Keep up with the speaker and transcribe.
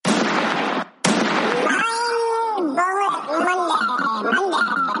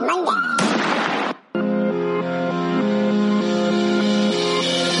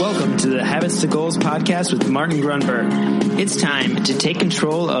Welcome to the Habits to Goals podcast with Martin Grunberg. It's time to take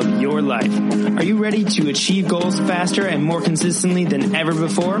control of your life. Are you ready to achieve goals faster and more consistently than ever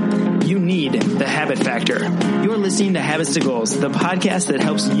before? You need the Habit Factor. You're listening to Habits to Goals, the podcast that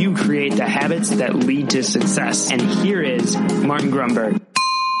helps you create the habits that lead to success. And here is Martin Grunberg.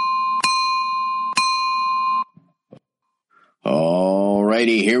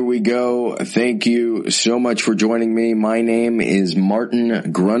 Alrighty, here we go. Thank you so much for joining me. My name is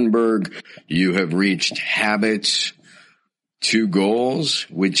Martin Grunberg. You have reached Habits to Goals,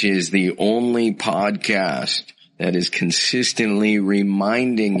 which is the only podcast that is consistently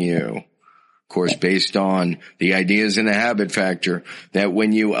reminding you, of course, based on the ideas in the Habit Factor, that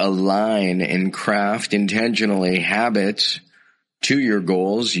when you align and craft intentionally habits to your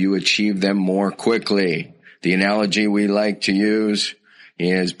goals, you achieve them more quickly. The analogy we like to use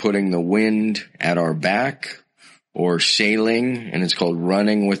is putting the wind at our back or sailing, and it's called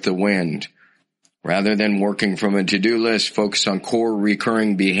running with the wind. Rather than working from a to-do list, focus on core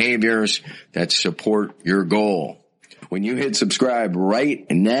recurring behaviors that support your goal. When you hit subscribe right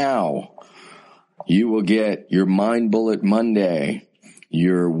now, you will get your Mind Bullet Monday,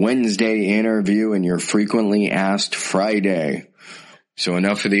 your Wednesday interview, and your Frequently Asked Friday. So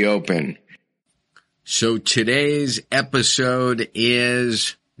enough of the open. So today's episode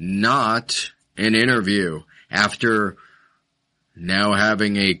is not an interview. After now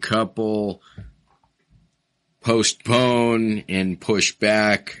having a couple postpone and push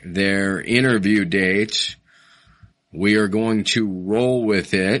back their interview dates, we are going to roll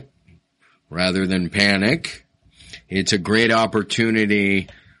with it rather than panic. It's a great opportunity,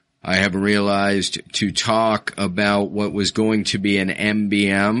 I have realized, to talk about what was going to be an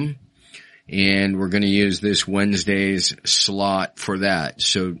MBM. And we're going to use this Wednesday's slot for that.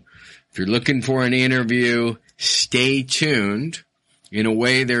 So if you're looking for an interview, stay tuned. In a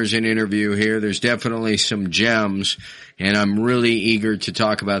way, there's an interview here. There's definitely some gems, and I'm really eager to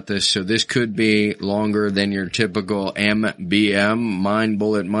talk about this. So this could be longer than your typical MBM, Mind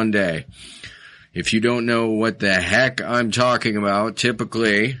Bullet Monday. If you don't know what the heck I'm talking about,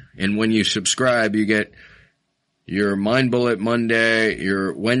 typically, and when you subscribe, you get your Mind Bullet Monday,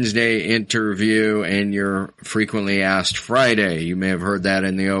 your Wednesday interview, and your Frequently Asked Friday. You may have heard that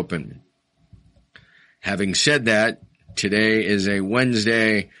in the open. Having said that, today is a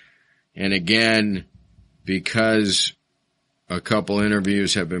Wednesday, and again, because a couple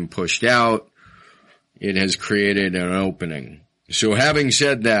interviews have been pushed out, it has created an opening. So having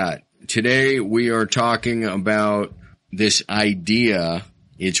said that, today we are talking about this idea.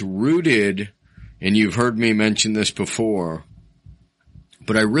 It's rooted, and you've heard me mention this before,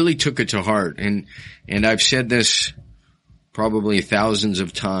 but I really took it to heart, and I've said this probably thousands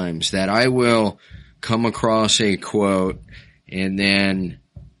of times, that I will come across a quote and then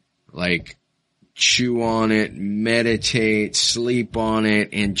chew on it, meditate, sleep on it,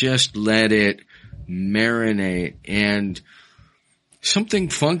 and just let it marinate. And something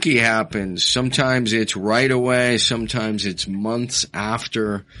funky happens. Sometimes it's right away, sometimes it's months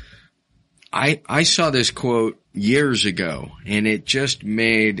after. I saw this quote years ago, and it just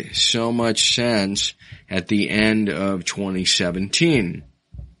made so much sense at the end of 2017.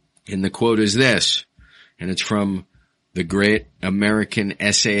 And the quote is this, and it's from the great American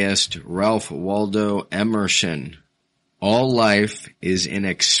essayist Ralph Waldo Emerson. All life is an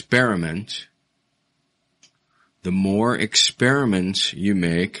experiment. The more experiments you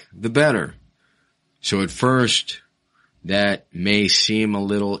make, the better. So at first, that may seem a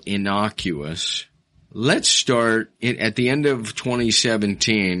little innocuous. Let's start at the end of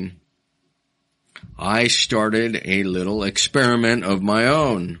 2017. I started a little experiment of my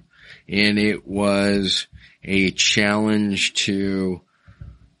own, and it was a challenge to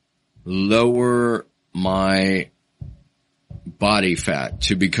lower my body fat,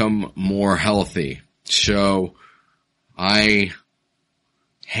 to become more healthy. So I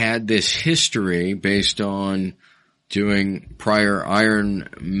had this history based on doing prior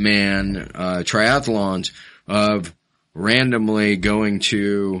Ironman triathlons of randomly going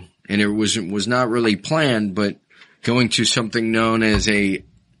to, and it was not really planned, but going to something known as a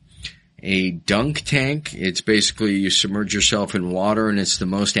dunk tank. It's basically you submerge yourself in water, and it's the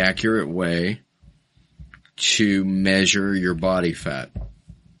most accurate way to measure your body fat.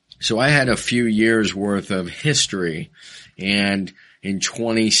 So I had a few years worth of history, and in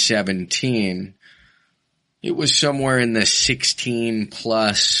 2017, it was somewhere in the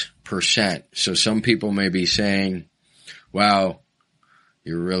 16+%. So some people may be saying, wow,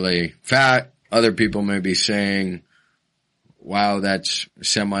 you're really fat. Other people may be saying, wow, that's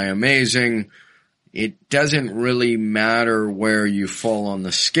semi-amazing. it doesn't really matter where you fall on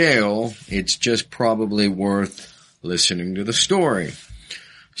the scale. It's just probably worth listening to the story.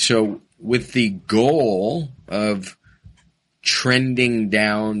 So with the goal of trending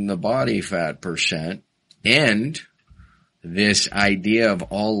down the body fat percent and this idea of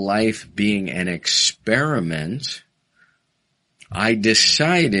all life being an experiment, I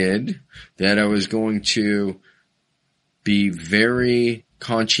decided that I was going to be very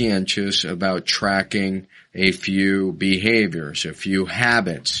conscientious about tracking a few behaviors, a few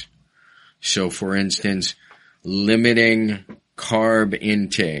habits. So for instance, limiting carb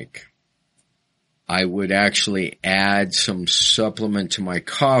intake. I would actually add some supplement to my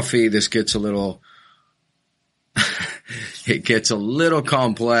coffee. This gets a little, it gets a little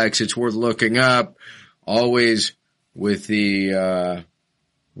complex. It's worth looking up. Always with the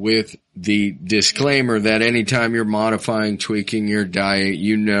disclaimer that anytime you're modifying, tweaking your diet,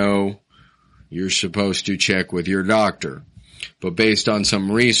 you know you're supposed to check with your doctor. But based on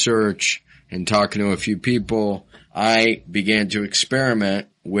some research and talking to a few people, I began to experiment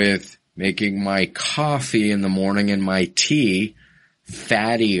with making my coffee in the morning and my tea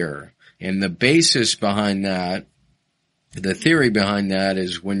fattier. And the basis behind that, the theory behind that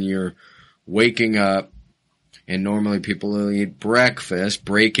is when you're waking up, and normally people will eat breakfast,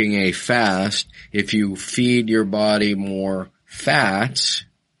 breaking a fast, if you feed your body more fats,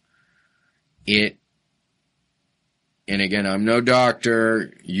 and again, I'm no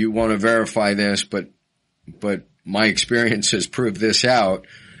doctor, you want to verify this, but my experience has proved this out,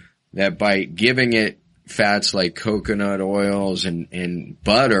 that by giving it fats like coconut oils and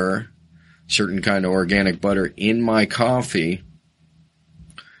butter, certain kind of organic butter in my coffee,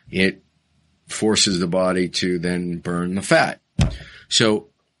 it forces the body to then burn the fat. So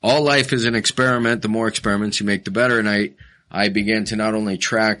all life is an experiment. The more experiments you make, the better. And I began to not only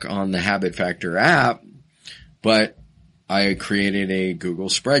track on the Habit Factor app, but I created a Google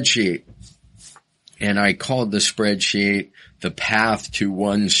spreadsheet. And I called the spreadsheet the Path to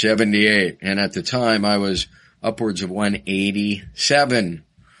 178. And at the time I was upwards of 187.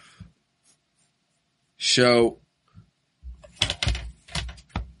 So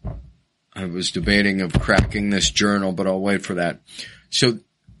I was debating of cracking this journal, but I'll wait for that. So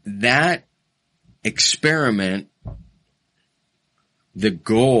that experiment, the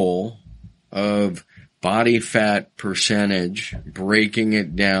goal of body fat percentage, breaking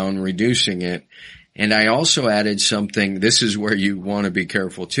it down, reducing it, and I also added something, this is where you want to be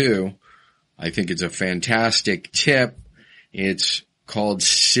careful too. I think it's a fantastic tip. It's called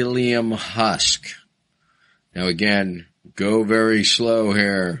psyllium husk. Now again, go very slow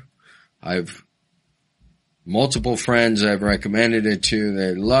here. I've multiple friends I've recommended it to.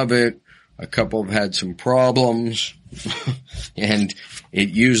 They love it. A couple have had some problems. And it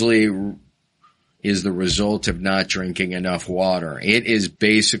usually is the result of not drinking enough water. It is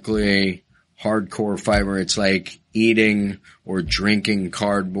basically hardcore fiber. It's like eating or drinking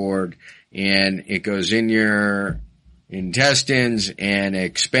cardboard, and it goes in your intestines and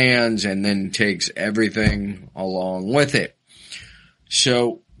expands and then takes everything along with it.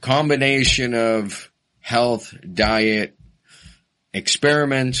 So combination of health, diet,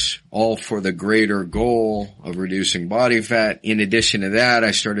 experiments, all for the greater goal of reducing body fat. In addition to that, I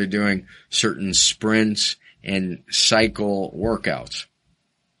started doing certain sprints and cycle workouts.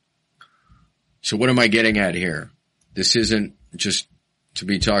 So what am I getting at here? This isn't just to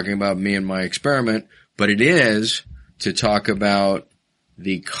be talking about me and my experiment, but it is to talk about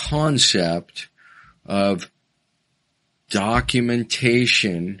the concept of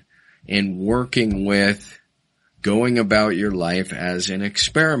documentation and working with going about your life as an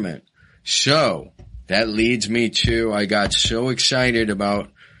experiment. So that leads me to, I got so excited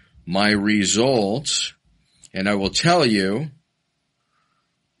about my results, and I will tell you,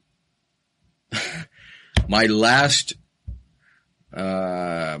 my last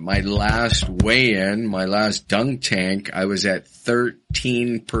weigh-in, my last dunk tank, I was at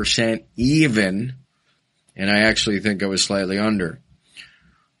 13% even, and I actually think I was slightly under.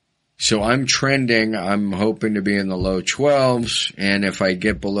 So I'm trending, I'm hoping to be in the low 12s, and if I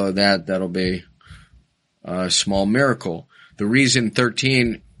get below that, that'll be a small miracle. The reason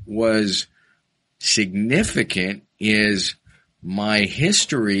 13 was significant is my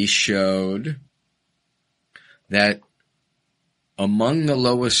history showed that among the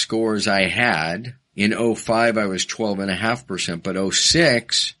lowest scores I had, in 05 I was 12.5%, but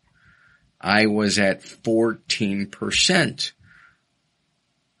 06 I was at 14%.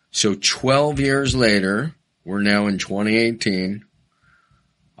 So 12 years later, we're now in 2018,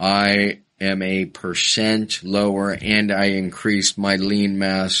 I am a percent lower, and I increased my lean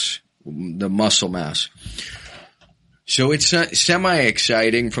mass the muscle mass. So it's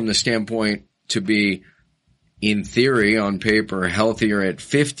semi-exciting from the standpoint to be, in theory, on paper, healthier at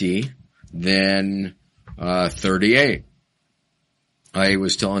 50 than 38. I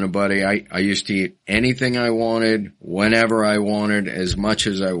was telling a buddy I used to eat anything I wanted, whenever I wanted, as much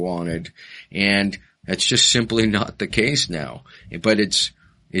as I wanted, and that's just simply not the case now. But it's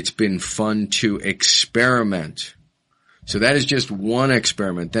been fun to experiment. So that is just one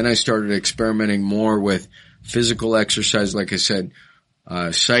experiment. Then I started experimenting more with physical exercise, like I said,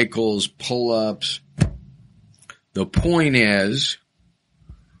 cycles, pull-ups. The point is,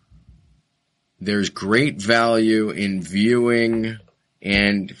 there's great value in viewing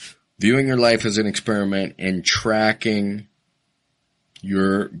your life as an experiment and tracking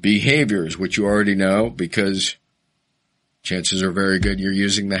your behaviors, which you already know because chances are very good you're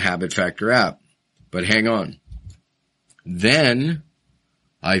using the Habit Factor app. But hang on. Then,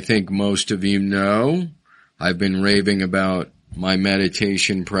 I think most of you know, I've been raving about my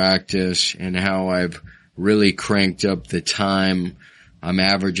meditation practice and how I've really cranked up the time. I'm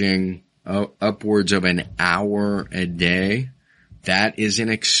averaging upwards of an hour a day. That is an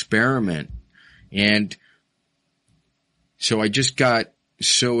experiment. And so I just got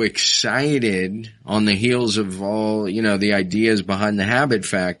so excited on the heels of all, the ideas behind the Habit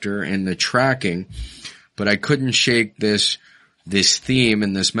Factor and the tracking, but I couldn't shake this theme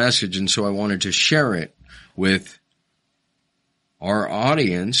and this message, and so I wanted to share it with our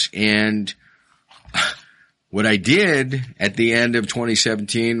audience. And what I did at the end of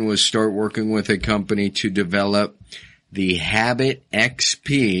 2017 was start working with a company to develop the Habit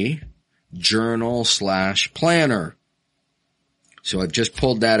XP journal/planner. So I've just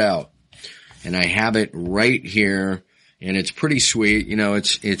pulled that out and I have it right here, and it's pretty sweet.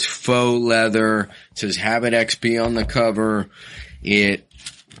 It's faux leather. It says Habit XP on the cover.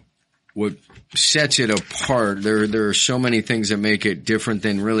 What sets it apart, there are so many things that make it different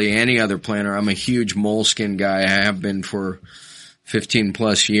than really any other planner. I'm a huge Moleskine guy. I have been for 15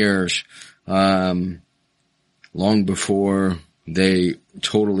 plus years. Long before they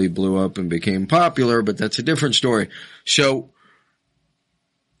totally blew up and became popular, but that's a different story. So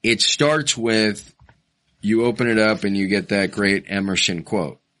it starts with, you open it up and you get that great Emerson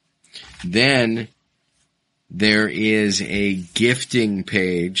quote. Then there is a gifting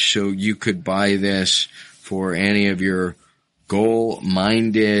page, so you could buy this for any of your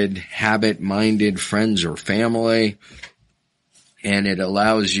goal-minded, habit-minded friends or family, and it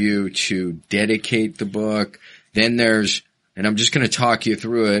allows you to dedicate the book. Then and I'm just going to talk you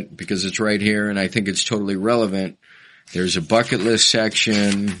through it because it's right here and I think it's totally relevant. There's a bucket list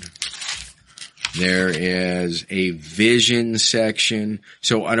section. There is a vision section.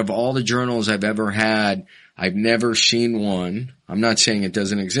 So out of all the journals I've ever had, I've never seen one. I'm not saying it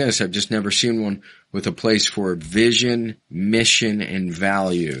doesn't exist. I've just never seen one with a place for vision, mission, and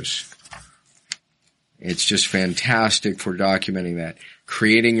values. It's just fantastic for documenting that.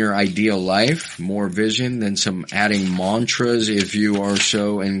 Creating your ideal life, more vision, then some adding mantras if you are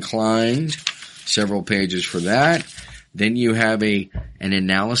so inclined. Several pages for that. Then you have an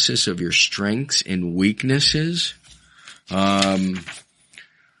analysis of your strengths and weaknesses. There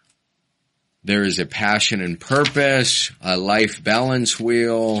is a passion and purpose, a life balance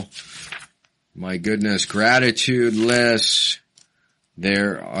wheel, my goodness, gratitude lists.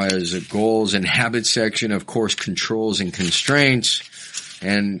 There is a goals and habits section, of course, controls and constraints,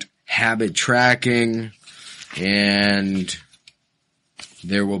 and habit tracking, and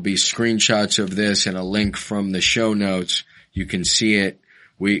there will be screenshots of this and a link from the show notes. You can see it.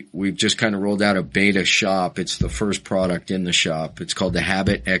 We've just kind of rolled out a beta shop. It's the first product in the shop. It's called the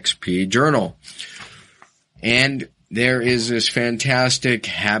Habit XP Journal. And there is this fantastic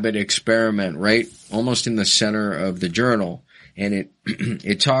habit experiment right almost in the center of the journal. And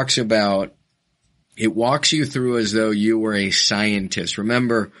it talks about, it walks you through as though you were a scientist.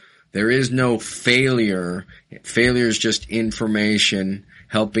 Remember, there is no failure. Failure is just information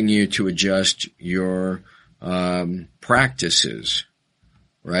helping you to adjust your practices,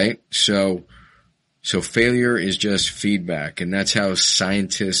 right? So failure is just feedback, and that's how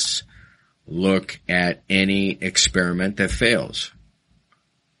scientists look at any experiment that fails.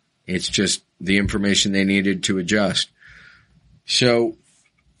 It's just the information they needed to adjust. So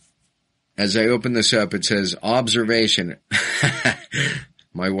as I open this up, it says observation.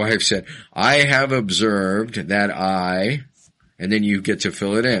 My wife said, I have observed that and then you get to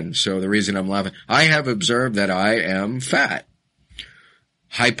fill it in. So the reason I'm laughing, I have observed that I am fat.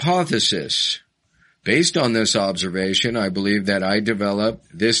 Hypothesis. Based on this observation, I believe that I developed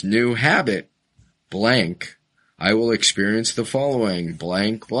this new habit, blank. I will experience the following,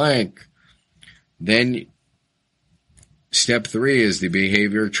 blank, blank. Then step 3 is the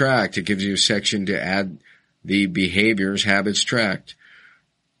behavior tract. It gives you a section to add the behaviors, habits tract.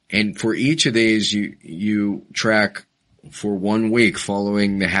 And for each of these, you track for 1 week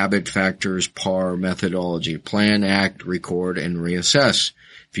following the Habit Factors PAR methodology. Plan, act, record, and reassess.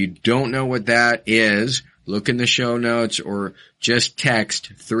 If you don't know what that is, look in the show notes or just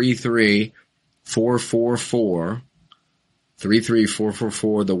text 33444,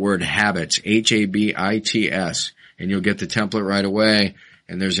 33444, the word habits, HABITS, and you'll get the template right away,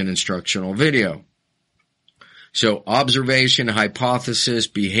 and there's an instructional video. So observation, hypothesis,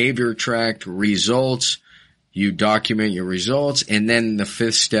 behavior tract, results. You document your results, and then the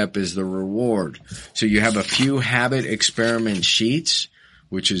 5th step is the reward. So you have a few habit experiment sheets,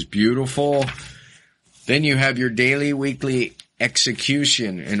 which is beautiful. Then you have your daily, weekly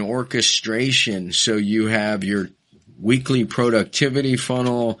execution and orchestration. So you have your weekly productivity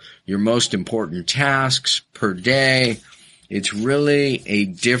funnel, your most important tasks per day. It's really a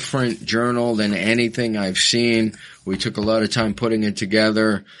different journal than anything I've seen. We took a lot of time putting it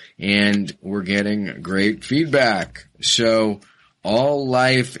together, and we're getting great feedback. So all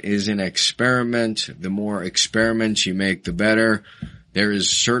life is an experiment. The more experiments you make, the better. There is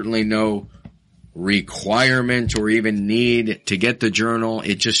certainly no requirement or even need to get the journal.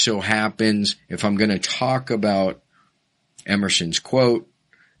 It just so happens, if I'm going to talk about Emerson's quote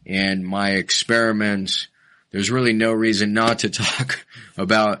and my experiments, there's really no reason not to talk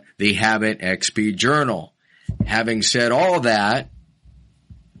about the Habit XP journal. Having said all that,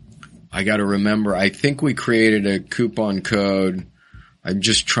 I got to remember, I think we created a coupon code. I'm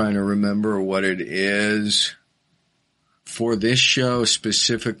just trying to remember what it is. For this show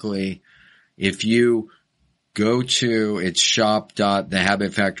specifically, if you go to, it's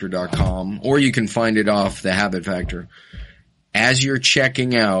shop.thehabitfactor.com, or you can find it off The Habit Factor. As you're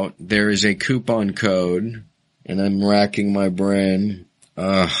checking out, there is a coupon code, and I'm racking my brain.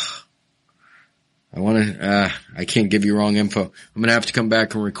 I can't give you wrong info. I'm going to have to come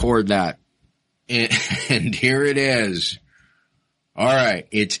back and record that. And here it is. All right.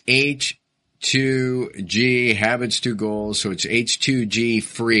 It's H2G, Habits to Goals. So it's H2G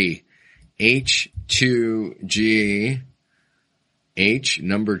free. H2G, H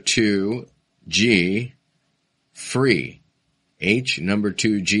number 2, G, free. H number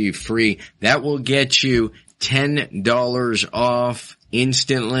 2, G, free. That will get you $10 off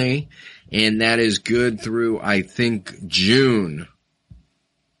instantly. And that is good through, I think, June.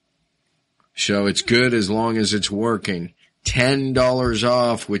 So it's good as long as it's working. $10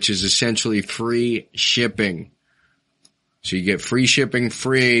 off, which is essentially free shipping. So you get free shipping,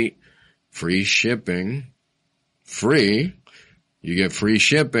 free shipping, free. You get free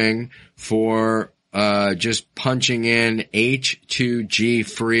shipping for just punching in H2G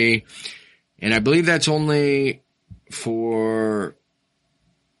free. And I believe that's only for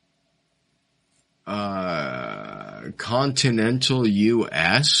continental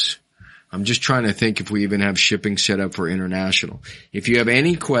US. I'm just trying to think if we even have shipping set up for international. If you have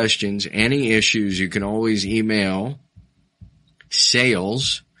any questions, any issues, you can always email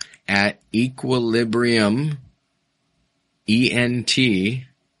sales at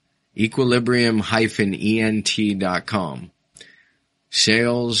equilibrium-ent.com.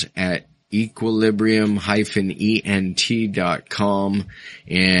 Sales at equilibrium-ent.com,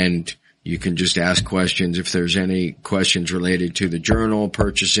 and you can just ask questions if there's any questions related to the journal,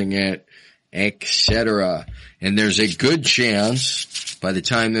 purchasing it, etc. And there's a good chance by the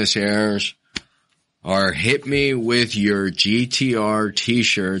time this airs, our Hit Me With Your GTR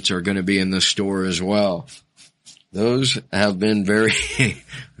t-shirts are going to be in the store as well. Those have been very,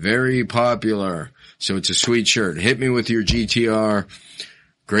 very popular. So it's a sweet shirt. Hit Me With Your GTR.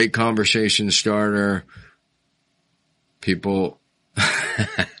 Great conversation starter. People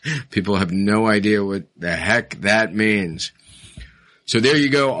have no idea what the heck that means. So there you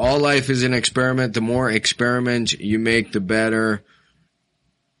go. All life is an experiment. The more experiments you make, the better.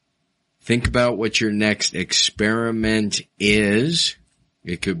 Think about what your next experiment is.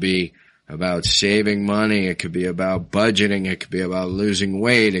 It could be about saving money. It could be about budgeting. It could be about losing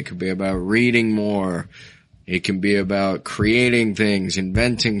weight. It could be about reading more. It can be about creating things,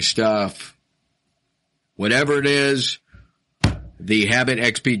 inventing stuff. Whatever it is, the Habit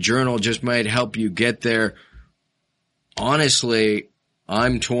XP Journal just might help you get there. Honestly,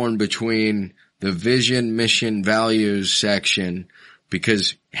 I'm torn between the vision, mission, values section,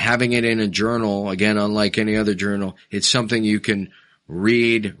 because having it in a journal, again, unlike any other journal, it's something you can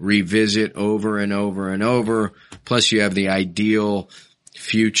read, revisit over and over and over. Plus you have the ideal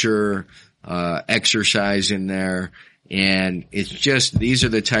future exercise in there. And it's just, these are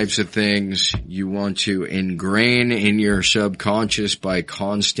the types of things you want to ingrain in your subconscious by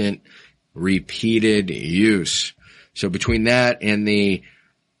constant, repeated use. So between that and the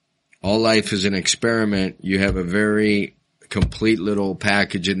All Life is an Experiment, you have a very complete little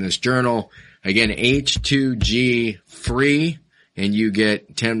package in this journal. Again, H2G free, and you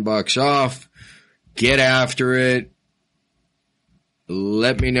get $10 off. Get after it.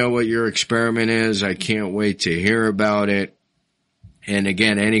 Let me know what your experiment is. I can't wait to hear about it. And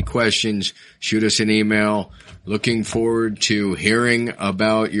again, any questions, shoot us an email. Looking forward to hearing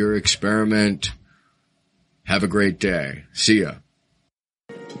about your experiment. Have a great day. See ya.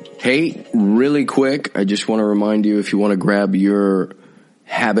 Hey, really quick, I just want to remind you, if you want to grab your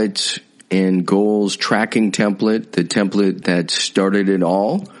habits and goals tracking template, the template that started it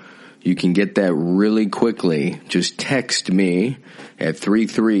all, you can get that really quickly. Just text me at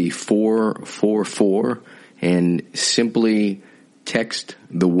 33444 and simply text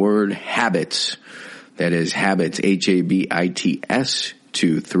the word habits. That is habits, HABITS,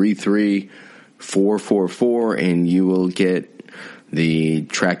 to 33444, and you will get the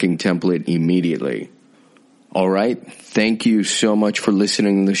tracking template immediately. All right. Thank you so much for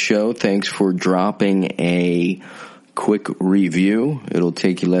listening to the show. Thanks for dropping a quick review. It'll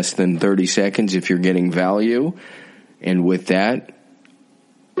take you less than 30 seconds if you're getting value. And with that,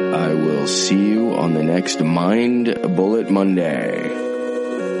 I will see you on the next Mind Bullet Monday.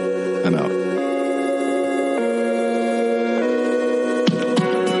 I'm out.